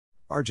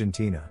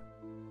Argentina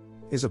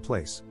is a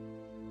place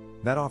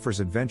that offers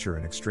adventure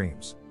and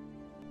extremes.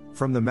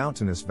 From the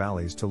mountainous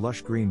valleys to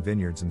lush green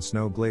vineyards and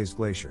snow-glazed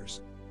glaciers,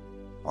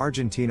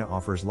 Argentina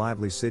offers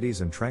lively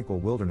cities and tranquil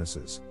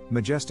wildernesses,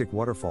 majestic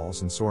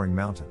waterfalls and soaring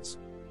mountains.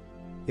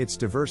 Its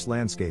diverse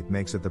landscape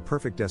makes it the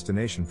perfect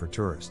destination for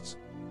tourists.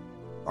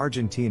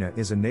 Argentina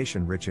is a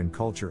nation rich in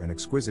culture and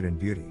exquisite in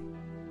beauty.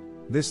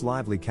 This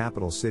lively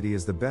capital city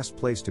is the best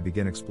place to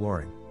begin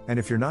exploring, and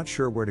if you're not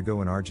sure where to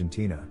go in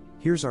Argentina,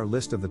 here's our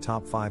list of the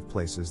top 5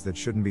 places that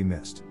shouldn't be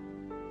missed.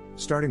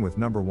 Starting with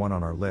number 1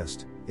 on our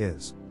list,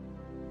 is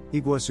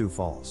Iguazu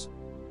Falls.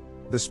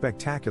 The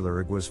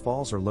spectacular Iguazu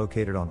Falls are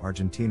located on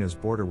Argentina's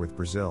border with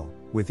Brazil,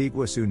 with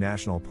Iguazu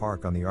National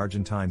Park on the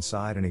Argentine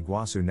side and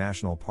Iguazu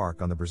National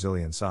Park on the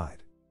Brazilian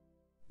side.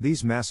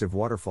 These massive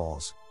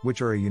waterfalls,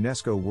 which are a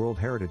UNESCO World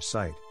Heritage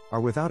Site,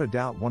 are without a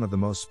doubt one of the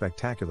most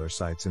spectacular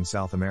sites in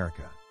South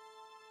America.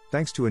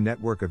 Thanks to a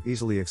network of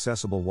easily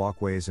accessible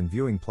walkways and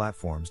viewing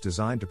platforms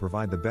designed to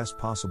provide the best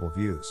possible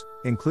views,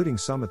 including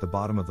some at the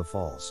bottom of the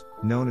falls,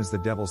 known as the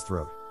Devil's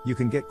Throat, you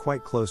can get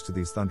quite close to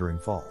these thundering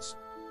falls.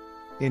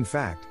 In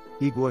fact,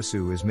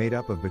 Iguazu is made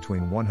up of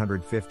between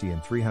 150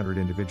 and 300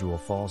 individual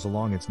falls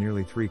along its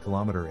nearly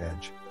 3-kilometer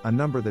edge, a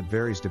number that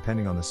varies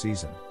depending on the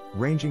season,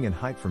 ranging in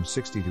height from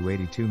 60 to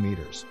 82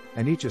 meters,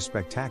 and each as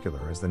spectacular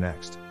as the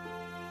next.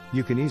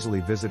 You can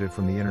easily visit it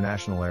from the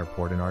international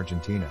airport in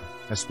Argentina,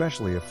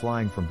 especially if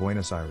flying from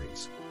Buenos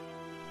Aires.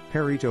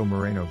 Perito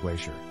Moreno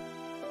Glacier.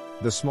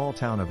 The small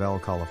town of El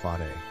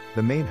Calafate,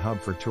 the main hub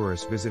for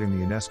tourists visiting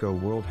the UNESCO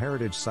World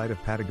Heritage Site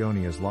of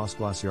Patagonia's Los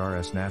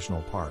Glaciares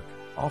National Park,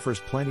 offers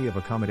plenty of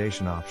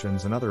accommodation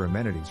options and other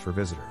amenities for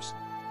visitors.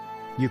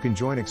 You can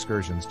join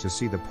excursions to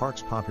see the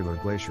park's popular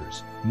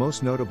glaciers,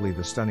 most notably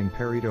the stunning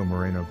Perito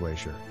Moreno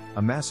Glacier,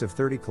 a massive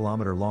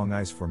 30-kilometer-long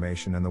ice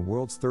formation and the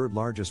world's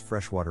third-largest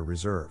freshwater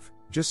reserve,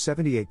 just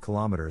 78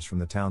 kilometers from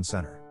the town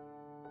center.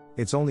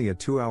 It's only a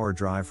 2-hour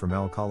drive from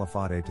El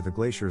Calafate to the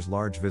glacier's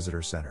large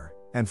visitor center,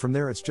 and from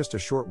there it's just a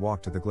short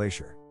walk to the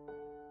glacier.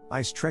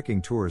 Ice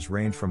trekking tours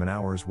range from an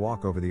hour's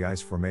walk over the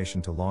ice formation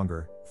to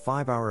longer,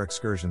 5-hour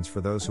excursions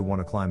for those who want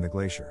to climb the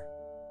glacier.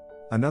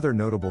 Another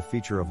notable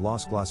feature of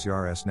Los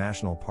Glaciares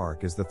National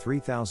Park is the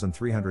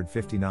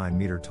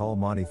 3,359-meter-tall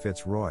Monte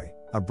Fitzroy,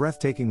 a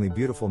breathtakingly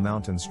beautiful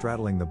mountain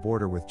straddling the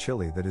border with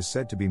Chile that is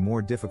said to be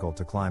more difficult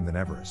to climb than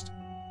Everest.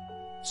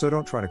 So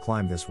don't try to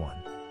climb this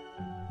one.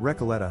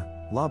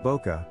 Recoleta, La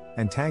Boca,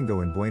 and Tango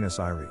in Buenos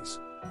Aires.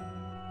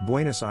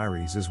 Buenos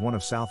Aires is one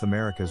of South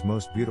America's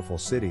most beautiful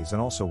cities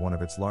and also one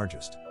of its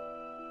largest.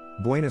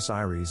 Buenos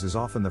Aires is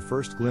often the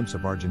first glimpse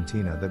of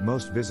Argentina that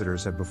most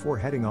visitors have before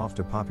heading off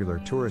to popular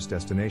tourist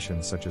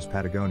destinations such as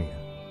Patagonia.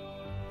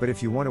 But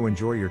if you want to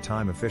enjoy your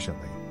time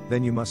efficiently,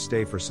 then you must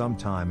stay for some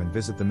time and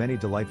visit the many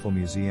delightful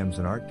museums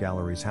and art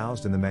galleries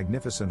housed in the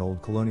magnificent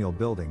old colonial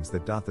buildings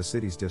that dot the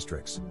city's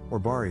districts, or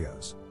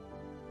barrios.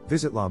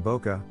 Visit La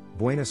Boca,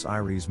 Buenos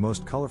Aires'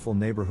 most colorful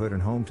neighborhood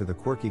and home to the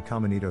quirky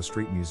Caminito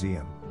Street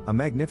Museum, a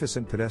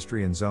magnificent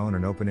pedestrian zone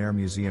and open-air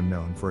museum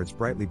known for its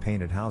brightly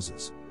painted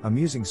houses,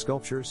 amusing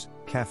sculptures,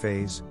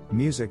 cafes,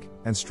 music,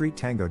 and street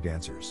tango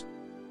dancers.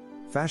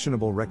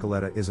 Fashionable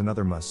Recoleta is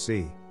another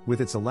must-see, with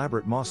its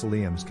elaborate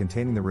mausoleums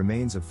containing the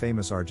remains of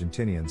famous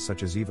Argentinians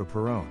such as Eva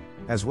Perón,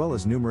 as well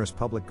as numerous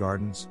public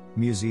gardens,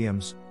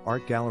 museums,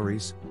 art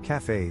galleries,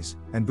 cafes,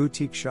 and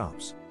boutique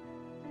shops.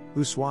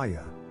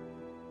 Ushuaia.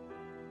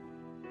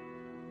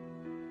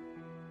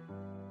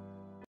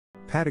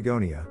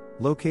 Patagonia,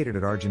 located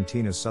at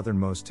Argentina's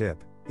southernmost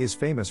tip, is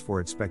famous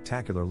for its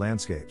spectacular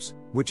landscapes,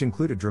 which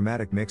include a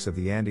dramatic mix of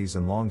the Andes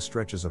and long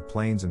stretches of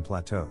plains and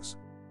plateaus.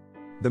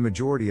 The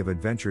majority of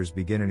adventures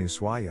begin in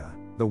Ushuaia,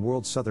 the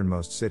world's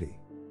southernmost city.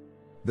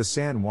 The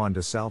San Juan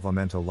de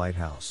Salvamento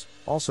Lighthouse,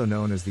 also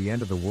known as the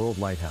End of the World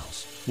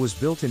Lighthouse, was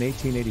built in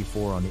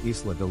 1884 on the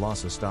Isla de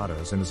los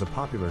Estados and is a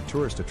popular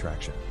tourist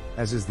attraction,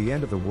 as is the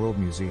End of the World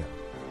Museum.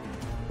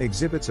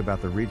 Exhibits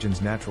about the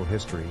region's natural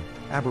history,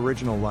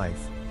 Aboriginal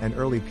life, and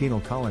early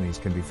penal colonies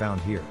can be found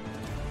here.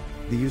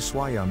 The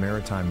Ushuaia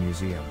Maritime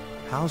Museum,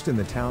 housed in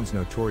the town's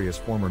notorious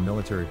former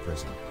military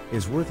prison,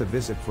 is worth a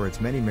visit for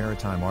its many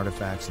maritime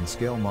artifacts and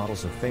scale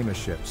models of famous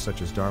ships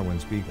such as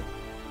Darwin's Beagle.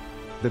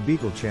 The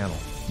Beagle Channel,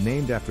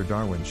 named after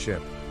Darwin's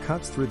ship,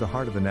 cuts through the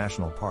heart of the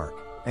national park,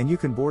 and you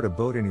can board a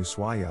boat in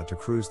Ushuaia to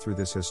cruise through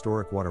this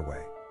historic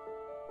waterway.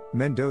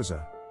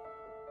 Mendoza.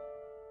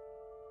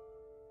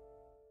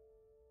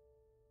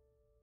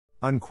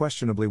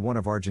 Unquestionably one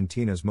of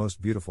Argentina's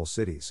most beautiful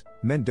cities,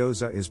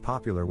 Mendoza is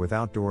popular with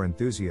outdoor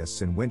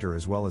enthusiasts in winter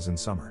as well as in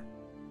summer.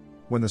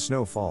 When the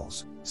snow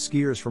falls,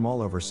 skiers from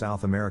all over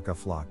South America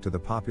flock to the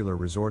popular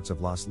resorts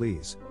of Las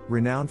Liz,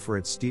 renowned for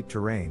its steep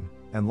terrain,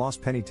 and Los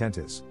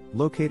Penitentes,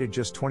 located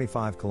just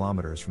 25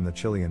 kilometers from the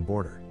Chilean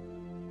border.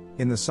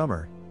 In the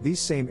summer, these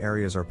same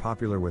areas are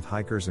popular with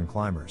hikers and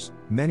climbers,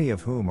 many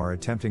of whom are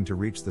attempting to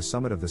reach the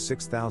summit of the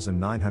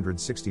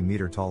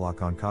 6,960-meter-tall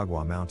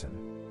Aconcagua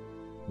mountain.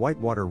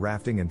 Whitewater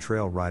rafting and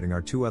trail riding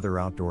are 2 other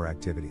outdoor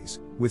activities,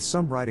 with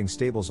some riding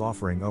stables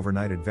offering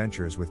overnight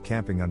adventures with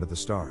camping under the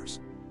stars.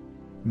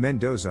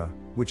 Mendoza,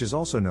 which is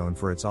also known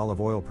for its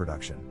olive oil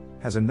production,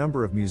 has a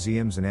number of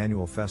museums and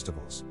annual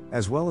festivals,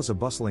 as well as a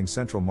bustling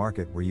central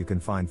market where you can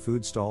find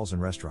food stalls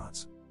and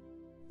restaurants.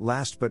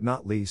 Last but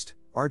not least,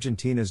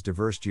 Argentina's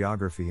diverse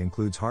geography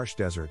includes harsh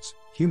deserts,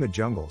 humid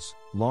jungles,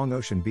 long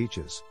ocean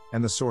beaches,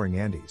 and the soaring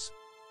Andes.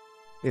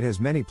 It has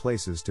many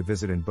places to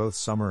visit in both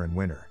summer and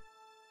winter.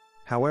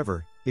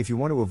 However, if you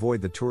want to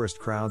avoid the tourist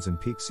crowds and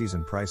peak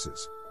season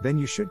prices, then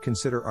you should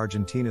consider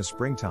Argentina's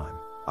springtime,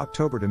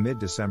 October to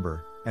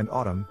mid-December, and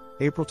autumn,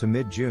 April to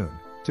mid-June,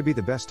 to be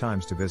the best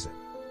times to visit.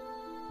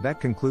 That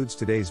concludes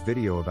today's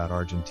video about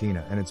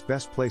Argentina and its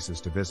best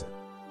places to visit.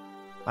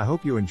 I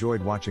hope you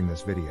enjoyed watching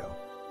this video.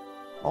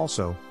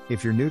 Also,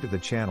 if you're new to the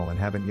channel and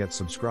haven't yet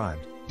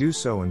subscribed, do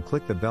so and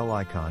click the bell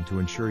icon to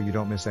ensure you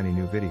don't miss any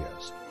new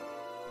videos.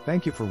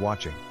 Thank you for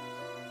watching.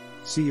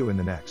 See you in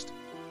the next.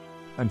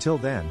 Until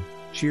then,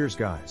 cheers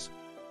guys.